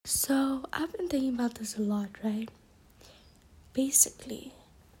So, I've been thinking about this a lot, right? Basically,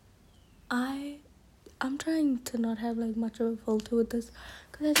 I'm trying to not have like much of a filter with this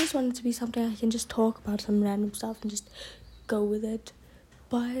because I just want it to be something I can just talk about some random stuff and just go with it.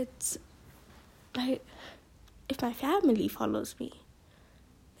 But like, if my family follows me,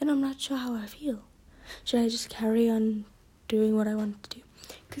 then I'm not sure how I feel. Should I just carry on doing what I want to do?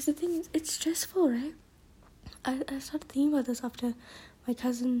 Because the thing is, it's stressful, right? I started thinking about this after my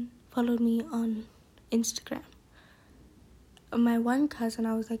cousin followed me on Instagram. My one cousin,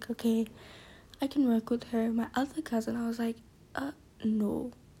 I was like, okay, I can work with her. My other cousin, I was like,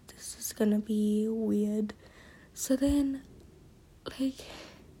 no, this is gonna be weird. So then, like,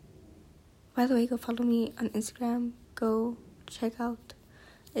 by the way, go follow me on Instagram. Go check out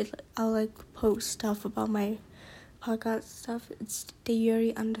it. I'll like post stuff about my podcast stuff. It's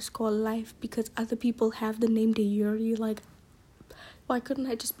Dayuri_life because other people have the name Dayuri. Like, why couldn't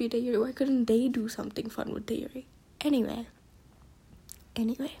I just be Dayuri? Why couldn't they do something fun with Dayuri? Anyway.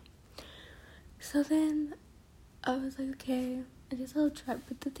 So then I was like, okay, I guess I'll try.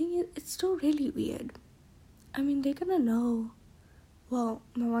 But the thing is, it's still really weird. I mean, they're gonna know. Well,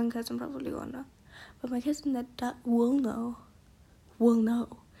 my one cousin probably won't know. But my cousin that will know.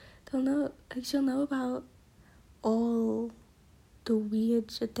 They'll know, like, she'll know about all the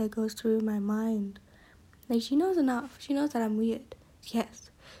weird shit that goes through my mind. Like, she knows enough. She knows that I'm weird. Yes.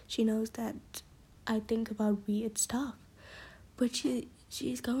 She knows that I think about weird stuff. But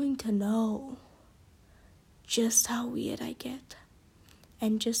she's going to know just how weird I get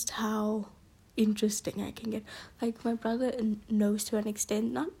and just how interesting I can get. Like, my brother knows to an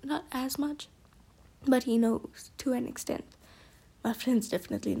extent, not as much, but he knows to an extent. My friends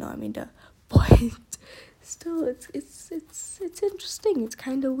definitely know. I mean, the point. Still, it's interesting. It's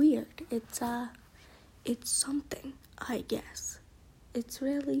kind of weird. It's something, I guess. It's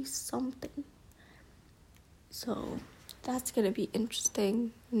really something. So that's gonna be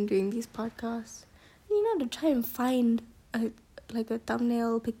interesting in doing these podcasts. To try and find a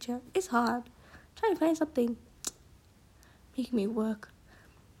thumbnail picture, it's hard. Try and find something. Make me work.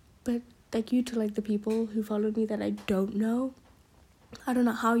 But thank you to like the people who followed me that I don't know. I don't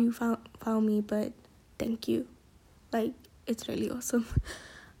know how you found me, but thank you. Like, it's really awesome.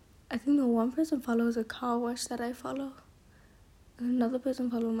 I think the one person follows a car wash that I follow. And another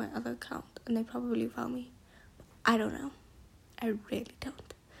person followed my other account, and they probably found me. I don't know. I really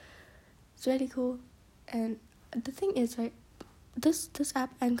don't. It's really cool. And the thing is, right, this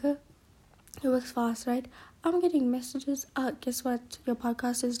app, Anchor, it works fast, right? I'm getting messages. Guess what? Your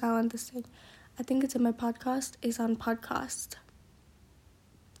podcast is now on this thing. I think it's in my podcast. It's on Podcast.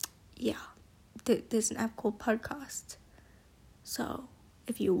 Yeah. There's an app called Podcast. So,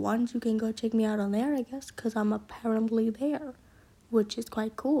 if you want, you can go check me out on there, I guess, because I'm apparently there, which is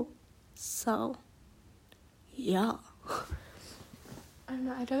quite cool. So, yeah. I don't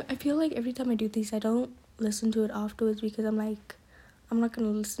know, I feel like every time I do these, I don't listen to it afterwards because I'm like, I'm not gonna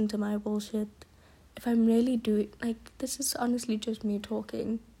listen to my bullshit. If I'm really doing, like, this is honestly just me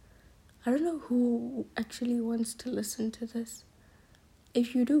talking. I don't know who actually wants to listen to this.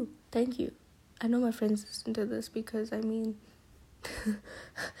 If you do, thank you. I know my friends listen to this because, I mean,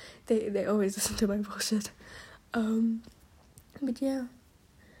 they always listen to my bullshit. But yeah,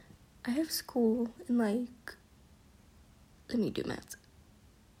 I have school in like, let me do math,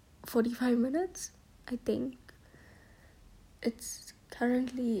 45 minutes, I think. It's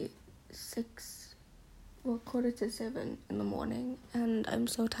currently 7:15 in the morning, and I'm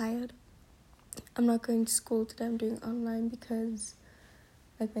so tired. I'm not going to school today. I'm doing online because,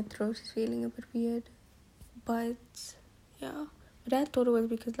 like, my throat is feeling a bit weird. But yeah, my dad thought it was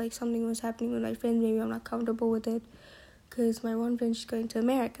because like something was happening with my friends. Maybe I'm not comfortable with it because my one friend is going to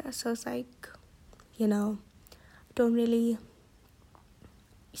America, so it's like, don't really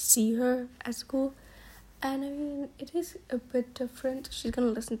see her at school. And I mean, it is a bit different. She's gonna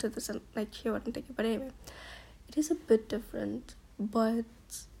listen to this and like hear what I'm thinking. But anyway, it is a bit different. But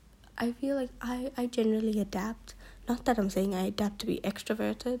I feel like I generally adapt. Not that I'm saying I adapt to be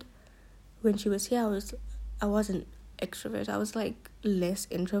extroverted. When she was here, I wasn't extroverted. I was like less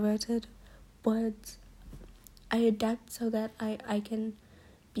introverted. But I adapt so that I can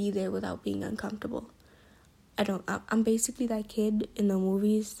be there without being uncomfortable. I'm basically that kid in the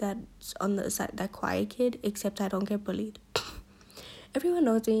movies that's on the side, that quiet kid, except I don't get bullied. Everyone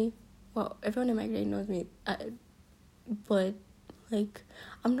knows me. Well, everyone in my grade knows me. But, like,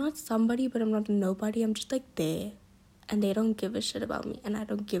 I'm not somebody, but I'm not a nobody. I'm just, like, there. And they don't give a shit about me, and I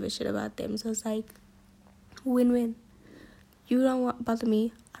don't give a shit about them. So it's, like, win-win. You don't bother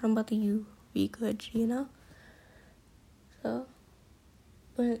me. I don't bother you. We good, So,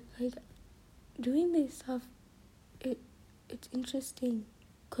 But like doing this stuff, it's interesting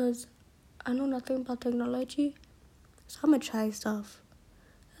because I know nothing about technology, so I'm gonna try stuff.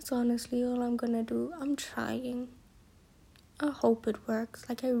 That's honestly all I'm gonna do. I'm trying. I hope it works.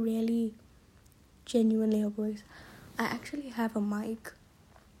 Like I really genuinely hope it works. I actually have a mic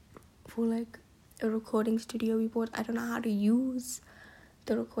for like a recording studio we bought. I don't know how to use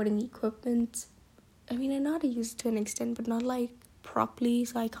the recording equipment. I mean, I know how to use it to an extent, but not like properly,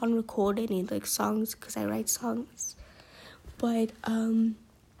 so I can't record any like songs because I write songs. But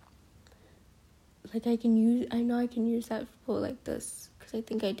like I know I can use that for like this because I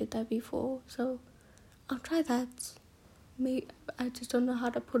think I did that before. So I'll try that. Maybe I just don't know how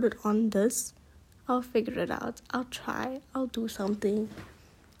to put it on this. I'll figure it out. I'll try. I'll do something.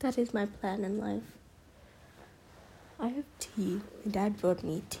 That is my plan in life. I have tea. My dad brought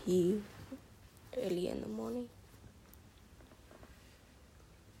me tea early in the morning.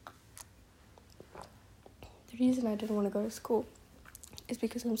 The reason I didn't want to go to school is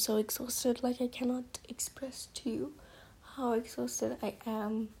because I'm so exhausted. Like I cannot express to you how exhausted I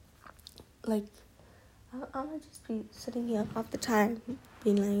am. Like I'm gonna just be sitting here half the time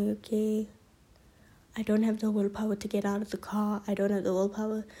being like, okay, I don't have the willpower to get out of the car. I don't have the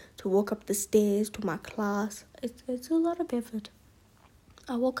willpower to walk up the stairs to my class. It's a lot of effort.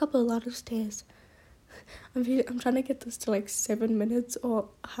 I walk up a lot of stairs. I'm trying to get this to like 7 minutes or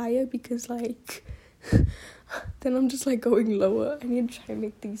higher because like then I'm just like going lower. I need to try and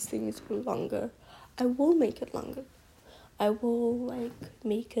make these things longer. I will make it longer. I will like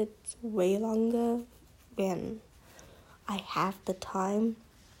make it way longer when I have the time.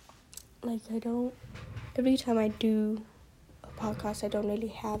 Like every time I do a podcast, I don't really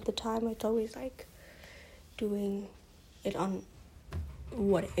have the time. It's always like doing it on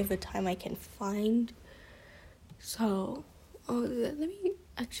whatever time I can find. So, let me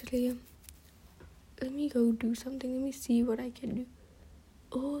go do something. Let me see what I can do.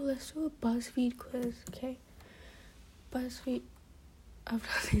 Oh, let's do a BuzzFeed quiz, okay? BuzzFeed. I've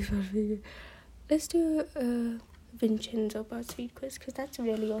done these BuzzFeed. Let's do a Vincenzo BuzzFeed quiz because that's a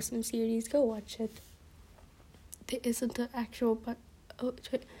really awesome series. Go watch it. There isn't an actual but I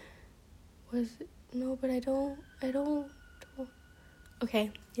don't.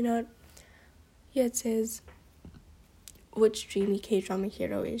 Okay, you know what? Here it says, which dreamy K-drama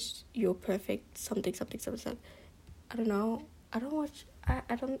hero is your perfect something. I don't know. I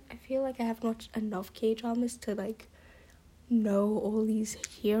feel like I haven't watched enough K-dramas to like know all these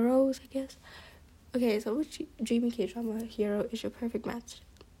heroes, I guess. Okay, so which dreamy K-drama hero is your perfect match?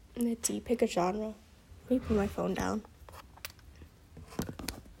 Let's see, pick a genre. Let me put my phone down.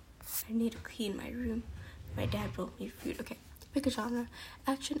 I need to clean my room. My dad brought me food. Okay, pick a genre.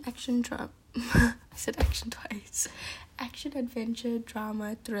 Action, drama. I said action twice. Action, adventure,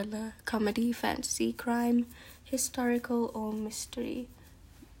 drama, thriller, comedy, fantasy, crime, historical, or mystery.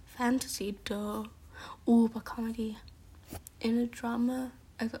 Fantasy, duh. Ooh, but comedy. In a drama,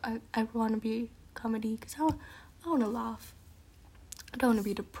 I want to be comedy because I want to laugh. I don't want to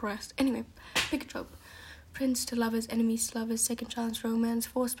be depressed. Anyway, pick a trope. Prince to lovers, enemies to lovers, second chance romance,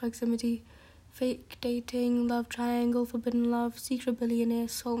 forced proximity, fake dating, love triangle, forbidden love, secret billionaire,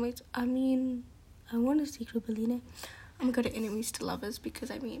 soulmates. I mean, I want a secret billionaire. I'm gonna go to enemies to lovers because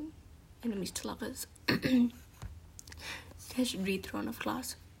enemies to lovers. I should read Throne of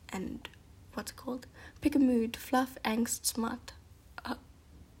Glass and what's it called? Pick a mood, fluff, angst, smut.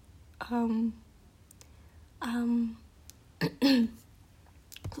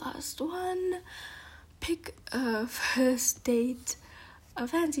 Last one. Pick a first date, a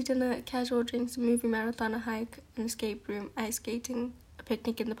fancy dinner, casual drinks, a movie marathon, a hike, an escape room, ice skating, a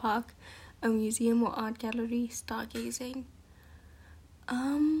picnic in the park, a museum or art gallery, stargazing.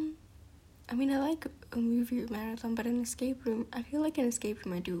 I mean, I like a movie marathon, but an escape room, I feel like an escape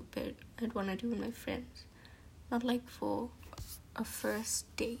room I'd want to do with my friends, not like for a first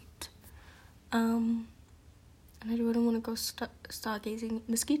date. And I wouldn't want to go stargazing.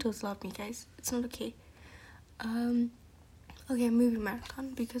 Mosquitoes love me, guys. It's not okay. Okay, a movie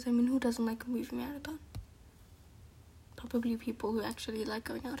marathon, because I mean, who doesn't like a movie marathon? Probably people who actually like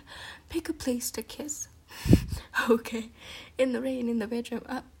going out. Pick a place to kiss. Okay, in the rain, in the bedroom,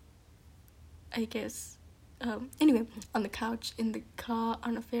 I guess. Anyway, on the couch, in the car,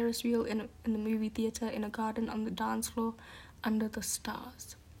 on a Ferris wheel, in the movie theater, in a garden, on the dance floor, under the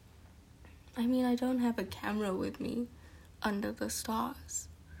stars. I mean, I don't have a camera with me under the stars.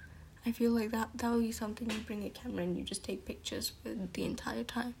 I feel like that would be something you bring a camera and you just take pictures with the entire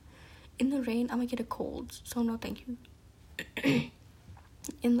time. In the rain, I might get a cold, so no thank you.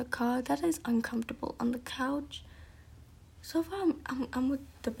 In the car, that is uncomfortable. On the couch, So far, I'm with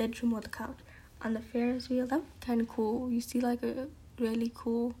the bedroom or the couch. On the Ferris wheel, that was kind of cool. You see like a really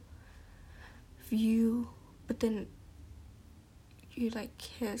cool view, but then you like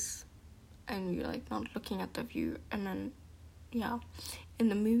kiss and you're like not looking at the view, and then yeah. In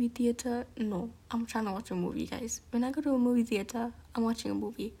the movie theater, no, I'm trying to watch a movie, guys. When I go to a movie theater, I'm watching a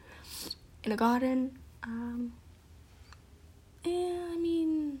movie. In a garden, yeah, I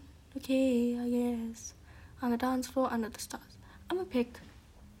mean, okay, I guess. On the dance floor, under the stars. I'm gonna pick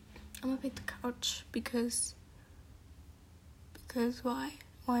the couch because why?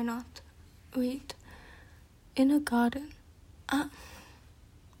 Why not? Wait, in a garden,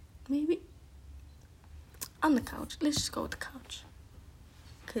 maybe on the couch. Let's just go with the couch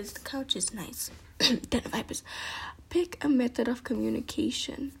because the couch is nice. Then vibes. Pick a method of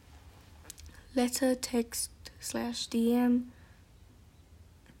communication. Letter, text, /DM.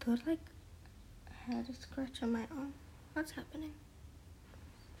 I thought like I had a scratch on my arm. What's happening?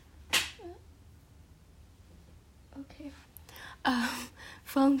 Okay.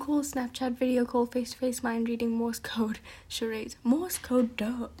 Phone call, Snapchat, video call, face-to-face, mind reading, Morse code, charades. Morse code,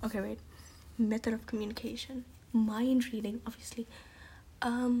 duh. Okay, wait. Method of communication. Mind reading, obviously.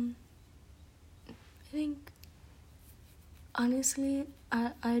 I think honestly,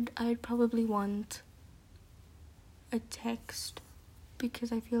 I'd probably want a text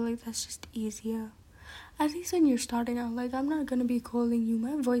because I feel like that's just easier. At least when you're starting out, like I'm not gonna be calling you.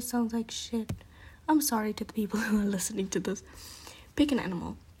 My voice sounds like shit. I'm sorry to the people who are listening to this. Pick an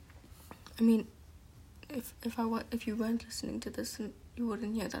animal. I mean, if you weren't listening to this, then you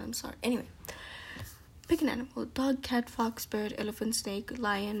wouldn't hear that. I'm sorry. Anyway, pick an animal: dog, cat, fox, bird, elephant, snake,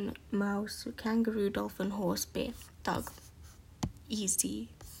 lion, mouse, kangaroo, dolphin, horse, bear. Dog. Easy.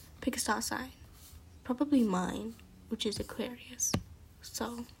 Pick a star sign. Probably mine, which is Aquarius.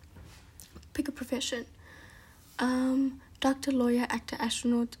 So, pick a profession. Doctor, lawyer, actor,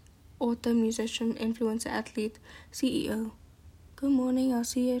 astronaut, author, musician, influencer, athlete, CEO. Good morning, I'll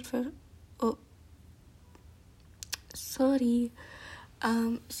see you at first. Oh, sorry.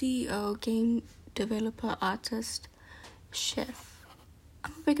 CEO, game developer, artist, chef.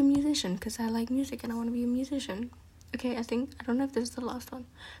 I'm a bigger musician because I like music and I want to be a musician. Okay, I don't know if this is the last one.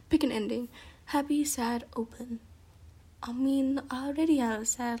 Pick an ending. Happy, sad, open. I mean, I already have a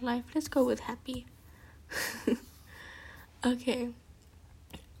sad life. Let's go with happy. Okay.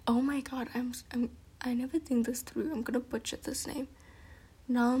 Oh my god, I never think this through. I'm gonna butcher this name.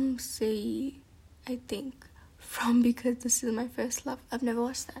 Namsei, I think. From Because This Is My First Love. I've never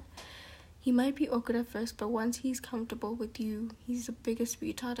watched that. He might be awkward at first, but once he's comfortable with you, he's the biggest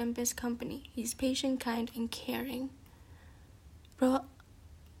sweetheart and best company. He's patient, kind, and caring. Bro,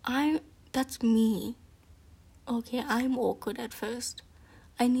 that's me. Okay, I'm awkward at first.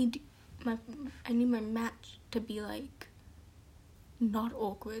 I need my match to be like not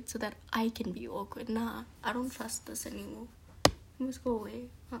awkward so that I can be awkward. Nah, I don't trust this anymore. You must go away.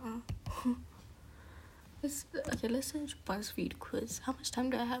 Let's search BuzzFeed quiz. How much time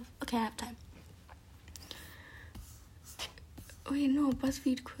do I have? Okay, I have time. Wait, no,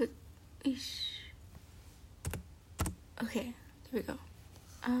 BuzzFeed quiz. Ish. Okay, there we go.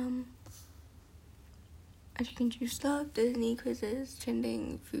 As you can choose stuff, Disney, quizzes,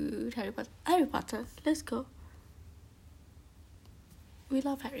 trending, food, Harry Potter. Harry Potter, let's go. We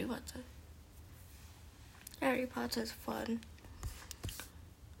love Harry Potter. Harry Potter's fun.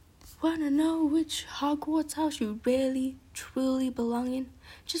 Wanna know which Hogwarts house you really, truly belong in?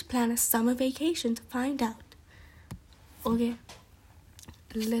 Just plan a summer vacation to find out. Okay,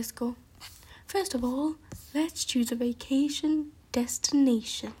 let's go. First of all, let's choose a vacation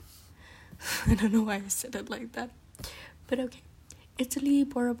destination. I don't know why I said it like that. But okay. Italy,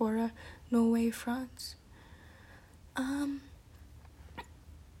 Bora Bora, Norway, France.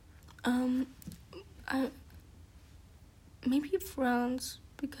 Maybe France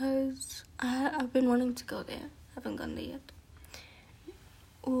because I've been wanting to go there. I haven't gone there yet.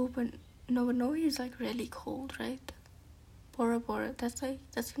 Oh, but Norway is like really cold, right? Bora Bora, that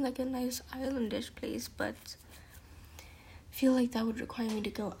seems like a nice islandish place, but I feel like that would require me to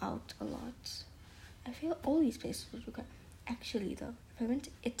go out a lot. I feel all these places would require. Actually, though, if I went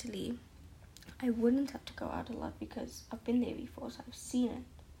to Italy, I wouldn't have to go out a lot because I've been there before, so I've seen it.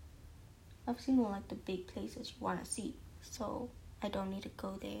 I've seen all like the big places you want to see, so I don't need to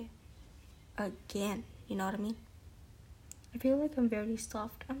go there again. You know what I mean? I feel like I'm very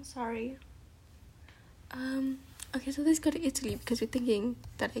soft. I'm sorry. Okay, so let's go to Italy because we're thinking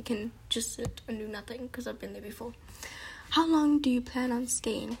that I can just sit and do nothing because I've been there before. How long do you plan on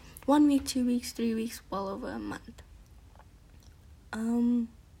staying? 1 week, 2 weeks, 3 weeks, well over a month.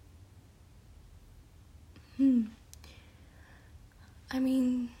 I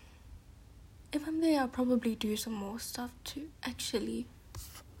mean, if I'm there, I'll probably do some more stuff too. Actually,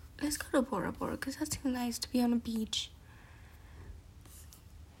 let's go to Bora Bora, because that seems nice to be on a beach.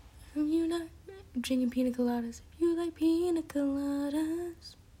 If you like drinking pina coladas, if you like pina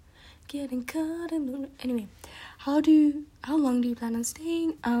coladas, getting caught in the... Anyway, how long do you plan on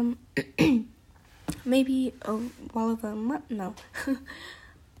staying? Maybe a month? No.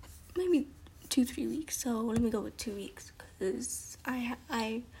 Maybe 2-3 weeks. So let me go with 2 weeks, because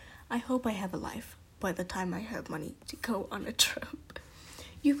I hope I have a life by the time I have money to go on a trip.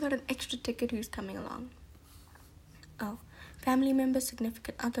 You've got an extra ticket. Who's coming along? Oh, family member,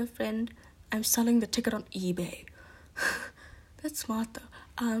 significant other, friend. I'm selling the ticket on eBay. That's smart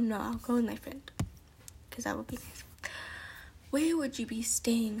though. No, I'll go with my friend, because that would be nice. Where would you be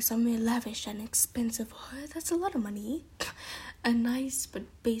staying? Somewhere lavish and expensive. Oh, that's a lot of money. A nice but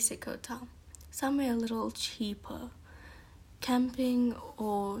basic hotel. Somewhere a little cheaper. Camping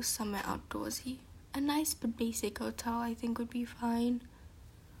or somewhere outdoorsy. A nice but basic hotel I think would be fine.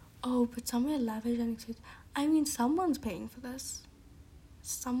 Oh, but somewhere lavish and expensive. I mean, someone's paying for this.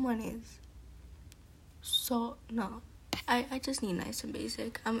 Someone is. So, no. I just need nice and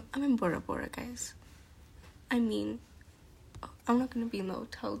basic. I'm in Bora Bora, guys. I mean, I'm not going to be in the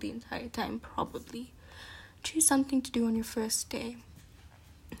hotel the entire time, probably. Choose something to do on your first day.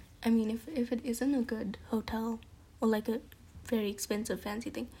 I mean, if it isn't a good hotel or like a very expensive fancy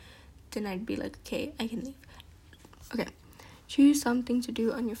thing, then I'd be like, okay, I can leave. Okay. Choose something to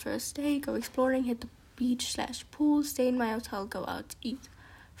do on your first day. Go exploring, hit the beach/pool, stay in my hotel, go out to eat.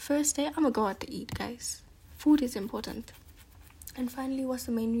 First day, I'm gonna go out to eat, guys. Food is important. And finally, what's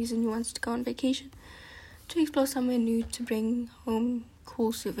the main reason you want to go on vacation? To explore somewhere new, to bring home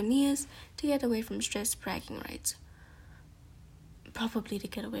cool souvenirs, to get away from stress, bragging rights. Probably to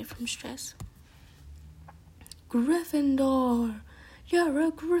get away from stress. Gryffindor. You're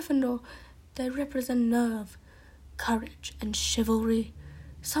a Gryffindor. They represent nerve, courage, and chivalry.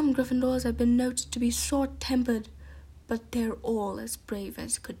 Some Gryffindors have been noted to be short-tempered, but they're all as brave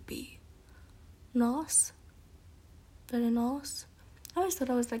as could be. Nice. Very nice. I always thought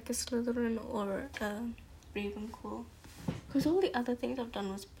I was like a Slytherin or a Ravenclaw, because all the other things I've done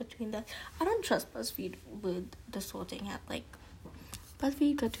was between that. I don't trust BuzzFeed with the sorting hat. Like,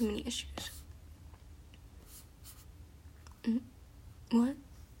 BuzzFeed got too many issues. What?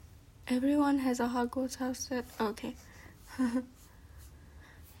 Everyone has a Hogwarts house set? Okay.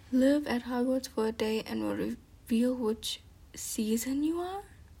 Live at Hogwarts for a day and will reveal which season you are?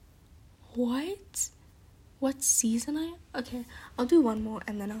 What? What season I am? Okay, I'll do one more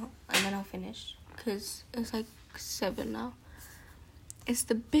and then I'll finish, because it's like 7 now. It's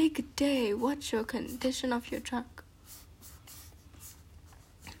the big day. What's your condition of your trunk?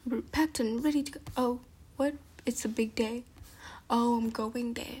 Packed and ready to go. Oh, what? It's a big day. Oh, I'm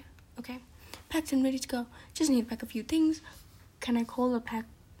going there. Okay. Packed and ready to go. Just need to pack a few things. Can I call this packed?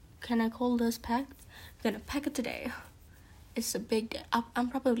 I'm gonna pack it today. It's a big day. I'm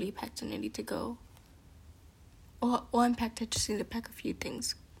probably packed and ready to go. Or I'm packed. I just need to pack a few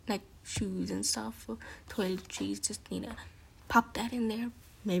things, like shoes and stuff, or toiletries. Just need to pop that in there.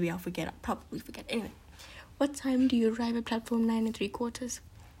 Maybe I'll forget. I'll probably forget. Anyway, what time do you arrive at platform 9 3/4?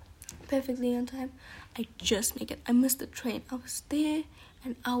 Perfectly on time. I just make it. I missed the train. I was there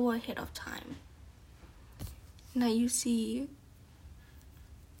an hour ahead of time. Now you see,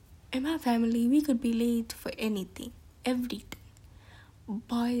 in my family, we could be late for anything, everything.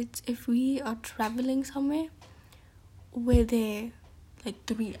 But if we are traveling somewhere, we're there like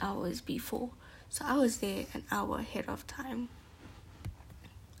 3 hours before. So I was there an hour ahead of time.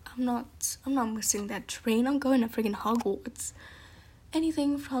 I'm not missing that train. I'm going to friggin' Hogwarts.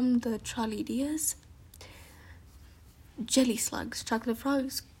 Anything from the trolley dears, jelly slugs, chocolate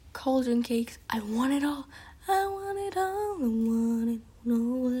frogs, cauldron cakes. I want it all. I want it all. I want it.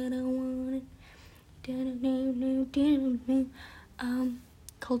 Know that I want it.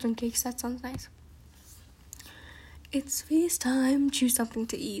 Cauldron cakes. That sounds nice. It's feast time. Choose something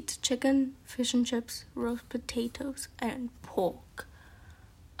to eat. Chicken, fish and chips, roast potatoes, and pork.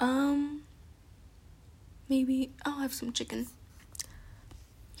 Maybe I'll have some chicken.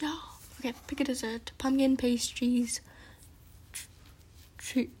 Yeah. Okay, pick a dessert. Pumpkin pastries.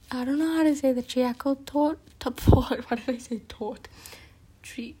 I don't know how to say the treacle tort. What did I say? Tort.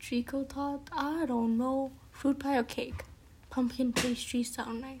 Treacle tart. I don't know. Fruit pie or cake. Pumpkin pastries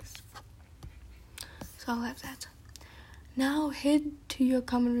sound nice. So I'll have that. Now head to your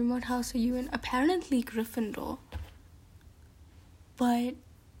common room. What house are you in? Apparently Gryffindor. But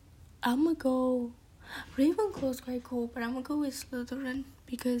I'm gonna go... Ravenclaw's quite cool, but I'm gonna go with Slytherin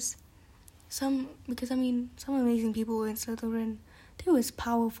because some amazing people in Slytherin, They was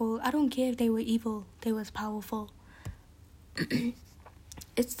powerful. I don't care if they were evil. They was powerful.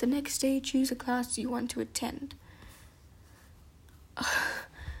 It's the next day. Choose a class you want to attend.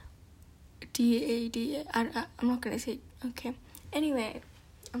 I'm not gonna say. Okay. Anyway,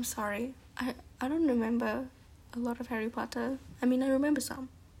 I'm sorry. I don't remember a lot of Harry Potter. I mean, I remember some.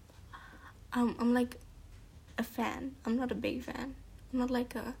 I'm like a fan. I'm not a big fan. I'm not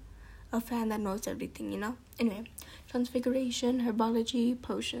like a fan that knows everything, you know? Anyway, transfiguration, herbology,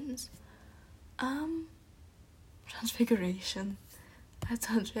 potions. Transfiguration. That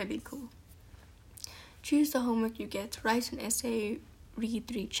sounds really cool. Choose the homework you get. Write an essay, read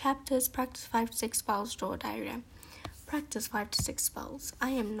 3 chapters, practice 5 to 6 spells, draw a diagram. Practice 5 to 6 spells. I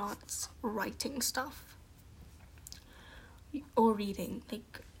am not writing stuff. Or reading.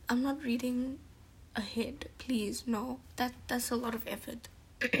 Like, I'm not reading ahead. Please, no. That's a lot of effort.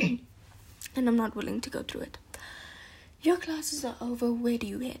 And I'm not willing to go through it. Your classes are over. Where do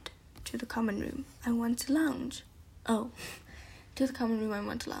you head? To the common room. I want to lounge. Oh. To the common room, I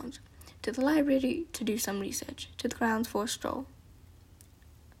want to lounge. To the library to do some research. To the grounds for a stroll.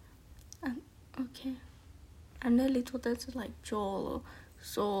 Okay. I nearly thought that's like Joel or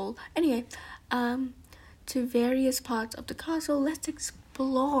Soul. Anyway, to various parts of the castle. Let's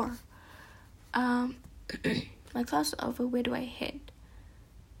explore. My class is over. Where do I head?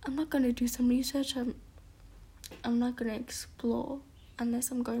 I'm not gonna do some research. I'm not gonna explore unless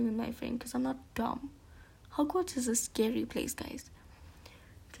I'm going with my friend, because I'm not dumb. Hogwarts is a scary place, guys.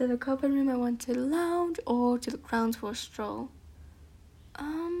 To the common room, I want to lounge, or to the grounds for a stroll.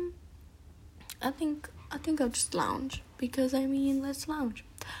 I think I'll just lounge, because I mean, let's lounge.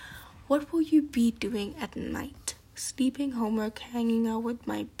 What will you be doing at night? Sleeping, homework, hanging out with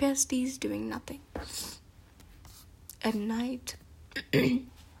my besties, doing nothing. At night,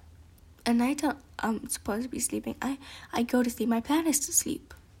 I'm supposed to be sleeping. I go to sleep. My plan is to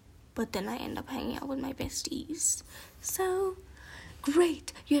sleep, but then I end up hanging out with my besties. So,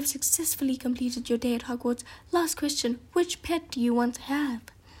 great. You have successfully completed your day at Hogwarts. Last question. Which pet do you want to have?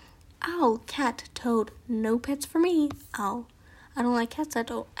 Owl, cat, toad. No pets for me. Owl. I don't like cats. I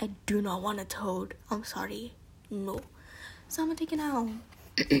do not want a toad. I'm sorry. No. So I'm gonna take an owl.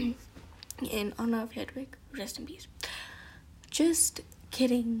 In honor of Hedwig. Rest in peace. Just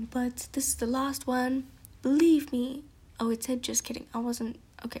kidding, but this is the last one. Believe me. Oh, it said just kidding. I wasn't.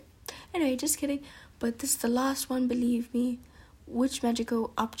 Okay. Anyway, just kidding. But this is the last one. Believe me. Which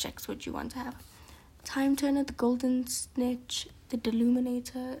magical objects would you want to have? Time Turner, the Golden Snitch, the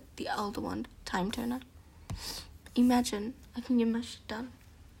Deluminator, the Elder Wand. Time Turner. Imagine. I can get my shit done.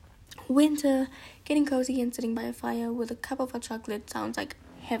 Winter, getting cozy and sitting by a fire with a cup of hot chocolate sounds like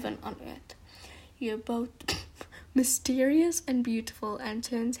heaven on earth. You're both mysterious and beautiful and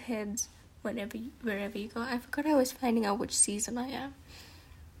turns heads wherever you go. I forgot I was finding out which season I am.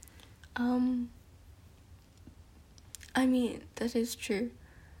 I mean, that is true.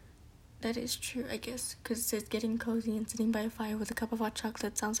 That is true, I guess, because it says getting cozy and sitting by a fire with a cup of hot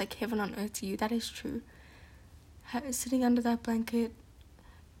chocolate sounds like heaven on earth to you. That is true. Sitting under that blanket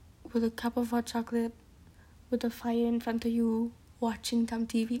with a cup of hot chocolate, with a fire in front of you, watching dumb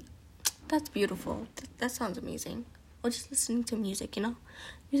TV, that's beautiful. That sounds amazing. Or just listening to music, you know?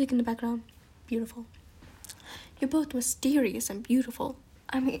 Music in the background. Beautiful. You're both mysterious and beautiful.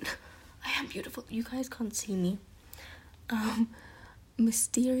 I mean, I am beautiful. You guys can't see me.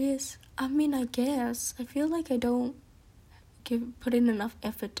 Mysterious? I mean, I guess. I feel like I don't put in enough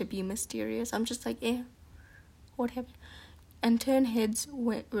effort to be mysterious. I'm just like, whatever. And turn heads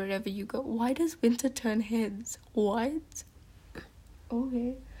wherever you go. Why does Winter turn heads? What?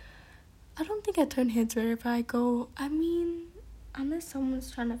 Okay. I don't think I turn heads wherever I go. I mean, unless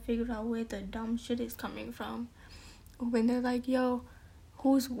someone's trying to figure out where the dumb shit is coming from. Or when they're like, yo,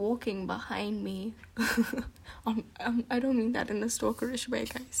 who's walking behind me? I don't mean that in a stalkerish way,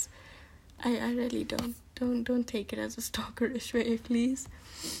 guys. I really don't. Don't take it as a stalkerish way, please.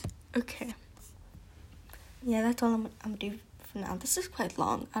 Okay. Yeah, that's all I'm gonna do for now. This is quite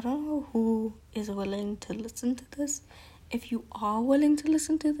long. I don't know who is willing to listen to this. If you are willing to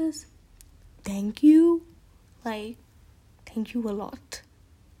listen to this, thank you. Like, thank you a lot.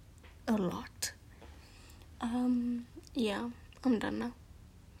 A lot. Yeah, I'm done now.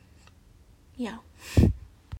 Yeah.